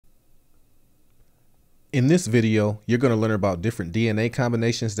In this video, you're going to learn about different DNA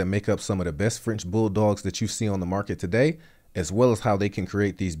combinations that make up some of the best French Bulldogs that you see on the market today, as well as how they can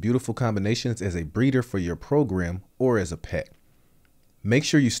create these beautiful combinations as a breeder for your program or as a pet. Make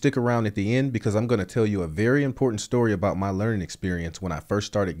sure you stick around at the end because I'm going to tell you a very important story about my learning experience when I first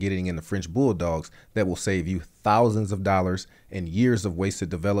started getting into French Bulldogs that will save you thousands of dollars and years of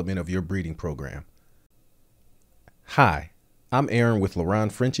wasted development of your breeding program. Hi. I'm Aaron with Laron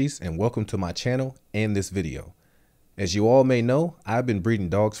Frenchies and welcome to my channel and this video. As you all may know, I've been breeding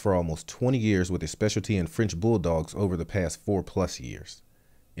dogs for almost 20 years with a specialty in French Bulldogs over the past 4+ years.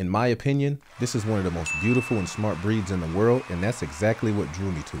 In my opinion, this is one of the most beautiful and smart breeds in the world, and that's exactly what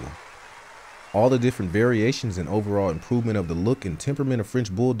drew me to them. All the different variations and overall improvement of the look and temperament of French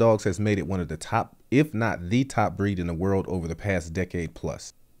Bulldogs has made it one of the top, if not the top breed in the world over the past decade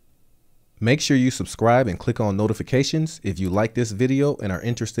plus. Make sure you subscribe and click on notifications if you like this video and are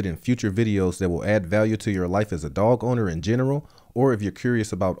interested in future videos that will add value to your life as a dog owner in general, or if you're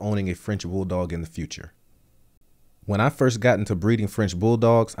curious about owning a French Bulldog in the future. When I first got into breeding French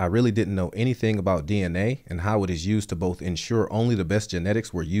Bulldogs, I really didn't know anything about DNA and how it is used to both ensure only the best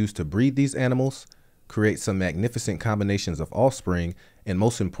genetics were used to breed these animals, create some magnificent combinations of offspring, and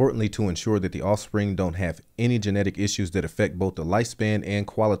most importantly to ensure that the offspring don't have any genetic issues that affect both the lifespan and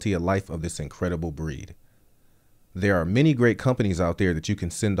quality of life of this incredible breed. There are many great companies out there that you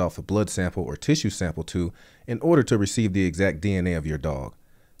can send off a blood sample or tissue sample to in order to receive the exact DNA of your dog.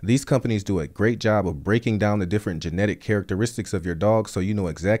 These companies do a great job of breaking down the different genetic characteristics of your dog so you know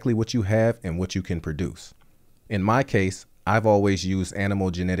exactly what you have and what you can produce. In my case, I've always used animal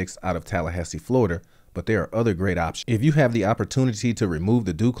genetics out of Tallahassee, Florida, but there are other great options. If you have the opportunity to remove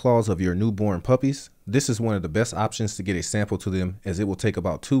the dew claws of your newborn puppies, this is one of the best options to get a sample to them, as it will take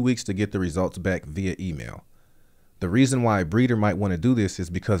about 2 weeks to get the results back via email. The reason why a breeder might want to do this is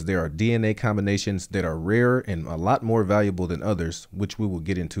because there are DNA combinations that are rarer and a lot more valuable than others, which we will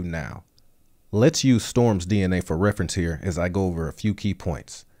get into now. Let's use Storm's DNA for reference here as I go over a few key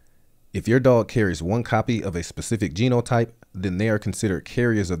points. If your dog carries one copy of a specific genotype, then they are considered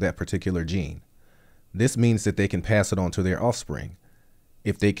carriers of that particular gene. This means that they can pass it on to their offspring.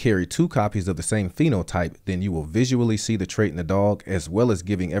 If they carry 2 copies of the same phenotype, then you will visually see the trait in the dog, as well as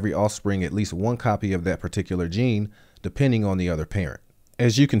giving every offspring at least 1 copy of that particular gene, depending on the other parent.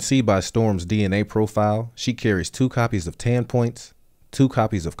 As you can see by Storm's DNA profile, she carries 2 copies of tan points, 2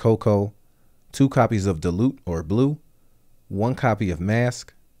 copies of cocoa, 2 copies of dilute or blue, 1 copy of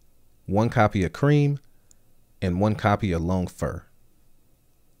mask, 1 copy of cream, and 1 copy of long fur.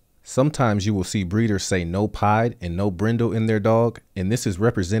 Sometimes you will see breeders say no pied and no brindle in their dog, and this is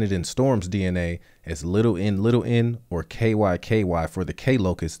represented in Storm's DNA as little n or KYKY for the K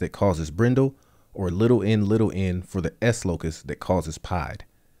locus that causes brindle, or little n for the S locus that causes pied.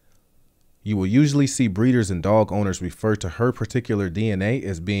 You will usually see breeders and dog owners refer to her particular DNA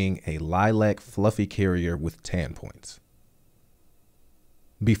as being a lilac FluffyCarrier with tan points.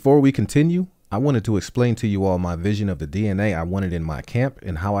 Before we continue, I wanted to explain to you all my vision of the DNA I wanted in my camp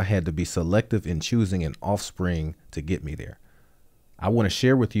and how I had to be selective in choosing an offspring to get me there. I want to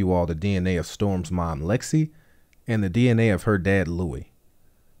share with you all the DNA of Storm's mom, Lexi, and the DNA of her dad, Louie.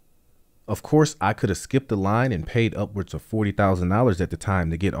 Of course, I could have skipped the line and paid upwards of $40,000 at the time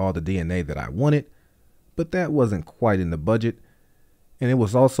to get all the DNA that I wanted, but that wasn't quite in the budget, and it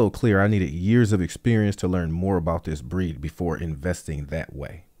was also clear I needed years of experience to learn more about this breed before investing that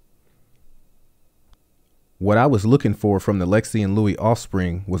way. What I was looking for from the Lexi and Louie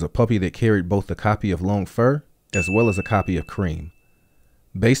offspring was a puppy that carried both a copy of long fur as well as a copy of cream.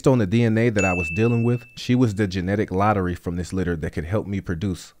 Based on the DNA that I was dealing with, she was the genetic lottery from this litter that could help me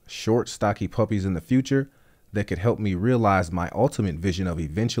produce short, stocky puppies in the future that could help me realize my ultimate vision of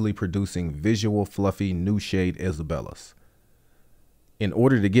eventually producing visual, fluffy, new shade Isabellas. In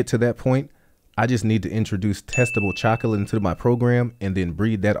order to get to that point, I just need to introduce testable chocolate into my program and then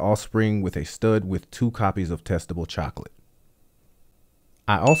breed that offspring with a stud with 2 copies of testable chocolate.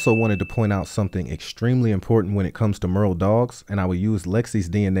 I also wanted to point out something extremely important when it comes to Merle dogs, and I will use Lexi's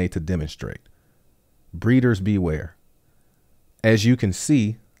DNA to demonstrate. Breeders beware. As you can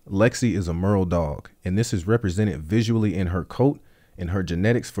see, Lexi is a Merle dog, and this is represented visually in her coat and her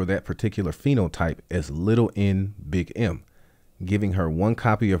genetics for that particular phenotype as little n, big M, giving her 1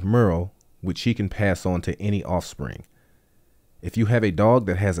 copy of Merle, which she can pass on to any offspring. If you have a dog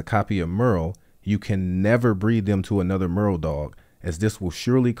that has a copy of Merle, you can never breed them to another Merle dog, as this will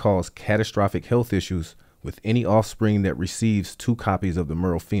surely cause catastrophic health issues with any offspring that receives 2 copies of the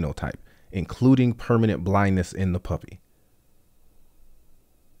Merle phenotype, including permanent blindness in the puppy.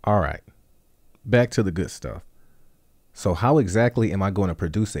 All right, back to the good stuff. So how exactly am I going to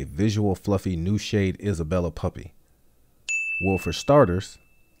produce a visual fluffy new shade Isabella puppy? Well, for starters,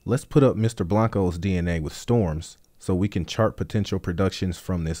 let's put up Mr. Blanco's DNA with Storms so we can chart potential productions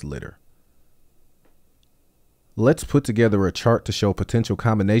from this litter. Let's put together a chart to show potential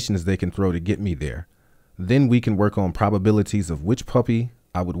combinations they can throw to get me there. Then we can work on probabilities of which puppy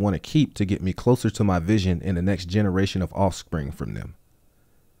I would want to keep to get me closer to my vision in the next generation of offspring from them.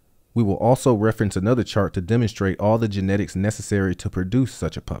 We will also reference another chart to demonstrate all the genetics necessary to produce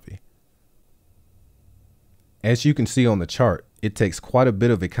such a puppy. As you can see on the chart, it takes quite a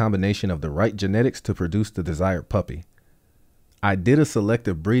bit of a combination of the right genetics to produce the desired puppy. I did a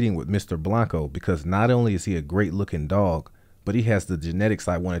selective breeding with Mr. Blanco because not only is he a great looking dog, but he has the genetics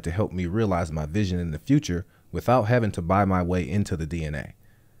I wanted to help me realize my vision in the future without having to buy my way into the DNA.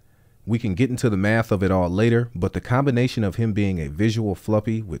 We can get into the math of it all later, but the combination of him being a visual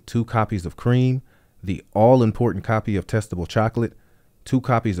fluffy with 2 copies of cream, the all-important copy of testable chocolate, 2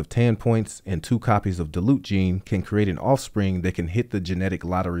 copies of tan points, and 2 copies of dilute gene can create an offspring that can hit the genetic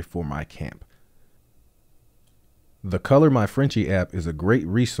lottery for my camp. The Color My Frenchie app is a great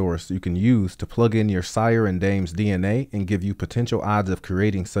resource you can use to plug in your sire and dame's DNA and give you potential odds of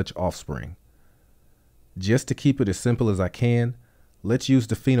creating such offspring. Just to keep it as simple as I can, let's use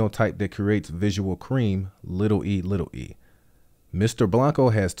the phenotype that creates visual cream, little e. Mr. Blanco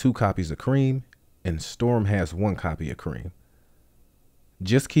has 2 copies of cream and Storm has 1 copy of cream.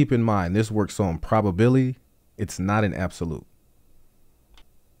 Just keep in mind this works on probability, it's not an absolute.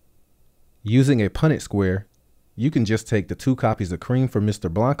 Using a Punnett square, you can just take the 2 copies of cream from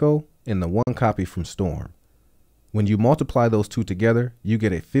Mr. Blanco and the 1 copy from Storm. When you multiply those 2 together, you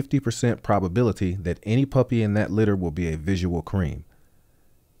get a 50% probability that any puppy in that litter will be a visual cream.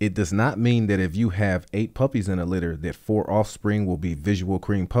 It does not mean that if you have 8 puppies in a litter that 4 offspring will be visual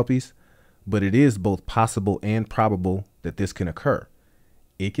cream puppies, but it is both possible and probable that this can occur.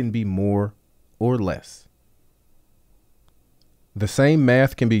 It can be more or less. The same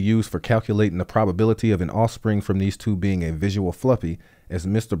math can be used for calculating the probability of an offspring from these 2 being a visual fluffy, as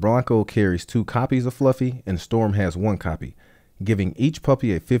Mr. Blanco carries 2 copies of Fluffy and Storm has 1 copy, giving each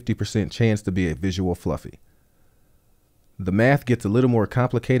puppy a 50% chance to be a visual fluffy. The math gets a little more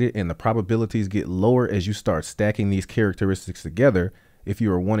complicated and the probabilities get lower as you start stacking these characteristics together if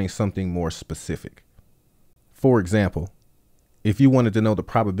you are wanting something more specific. For example, if you wanted to know the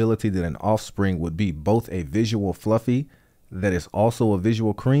probability that an offspring would be both a visual fluffy that is also a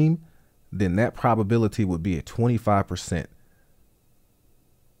visual cream, then that probability would be at 25%.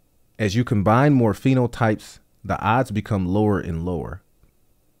 As you combine more phenotypes, the odds become lower and lower.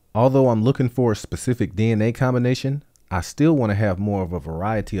 Although I'm looking for a specific DNA combination, I still want to have more of a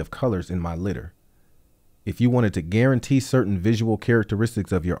variety of colors in my litter. If you wanted to guarantee certain visual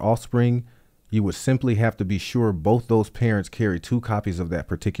characteristics of your offspring, you would simply have to be sure both those parents carry 2 copies of that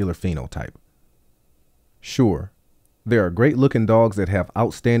particular phenotype. Sure, there are great looking dogs that have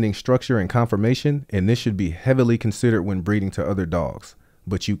outstanding structure and conformation, and this should be heavily considered when breeding to other dogs,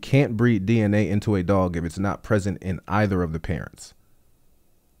 but you can't breed DNA into a dog if it's not present in either of the parents.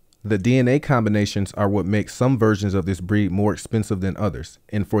 The DNA combinations are what makes some versions of this breed more expensive than others,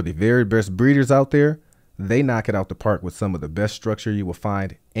 and for the very best breeders out there, they knock it out the park with some of the best structure you will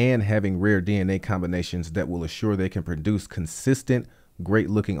find and having rare DNA combinations that will assure they can produce consistent, great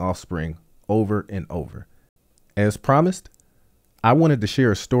looking offspring over and over. As promised, I wanted to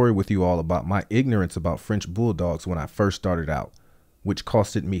share a story with you all about my ignorance about French Bulldogs when I first started out, which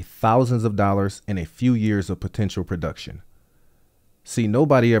costed me thousands of dollars and a few years of potential production. See,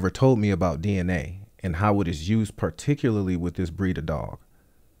 nobody ever told me about DNA and how it is used particularly with this breed of dog.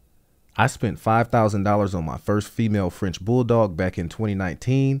 I spent $5,000 on my first female French Bulldog back in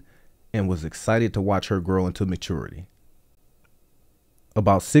 2019 and was excited to watch her grow into maturity.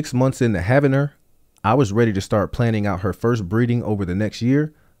 About 6 months into having her, I was ready to start planning out her first breeding over the next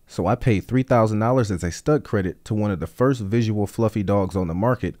year, so I paid $3,000 as a stud credit to one of the first visual fluffy dogs on the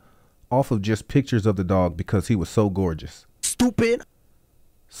market off of just pictures of the dog because he was so gorgeous. Stupid!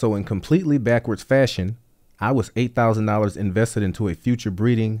 So in completely backwards fashion, I was $8,000 invested into a future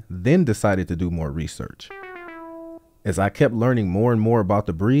breeding, then decided to do more research. As I kept learning more and more about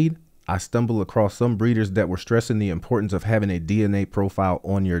the breed, I stumbled across some breeders that were stressing the importance of having a DNA profile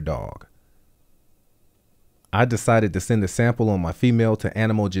on your dog. I decided to send a sample on my female to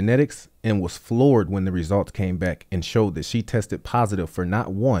Animal Genetics and was floored when the results came back and showed that she tested positive for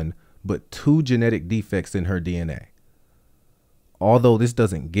not 1, but 2 genetic defects in her DNA. Although this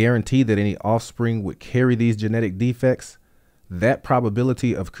doesn't guarantee that any offspring would carry these genetic defects, that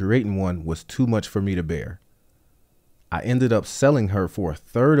probability of creating one was too much for me to bear. I ended up selling her for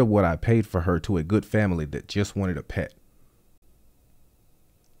 1/3 of what I paid for her to a good family that just wanted a pet.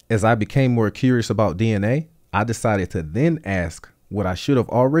 As I became more curious about DNA, I decided to then ask what I should have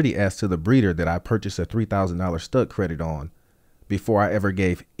already asked to the breeder that I purchased a $3,000 stud credit on before I ever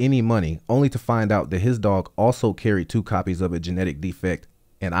gave any money, only to find out that his dog also carried 2 copies of a genetic defect,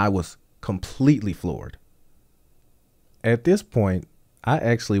 and I was completely floored. At this point, I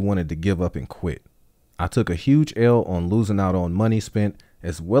actually wanted to give up and quit. I took a huge L on losing out on money spent,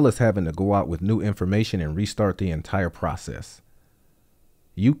 as well as having to go out with new information and restart the entire process.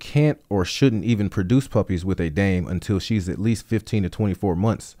 You can't or shouldn't even produce puppies with a dame until she's at least 15 to 24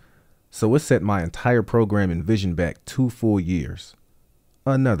 months, so it set my entire program and vision back 2 full years.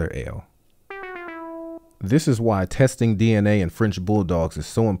 Another L. This is why testing DNA in French Bulldogs is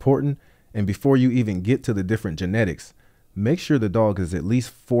so important, and before you even get to the different genetics, make sure the dog is at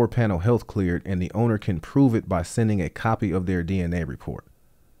least 4-panel health cleared and the owner can prove it by sending a copy of their DNA report.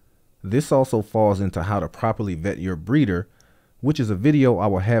 This also falls into how to properly vet your breeder, which is a video I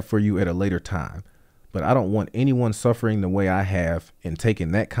will have for you at a later time, but I don't want anyone suffering the way I have and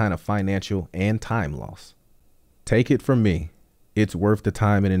taking that kind of financial and time loss. Take it from me, it's worth the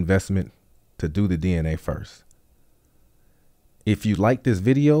time and investment to do the DNA first. If you like this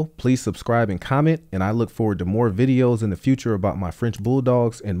video, please subscribe and comment, and I look forward to more videos in the future about my French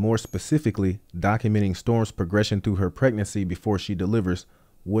Bulldogs, and more specifically, documenting Storm's progression through her pregnancy before she delivers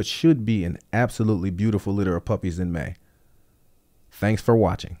what should be an absolutely beautiful litter of puppies in May. Thanks for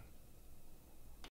watching.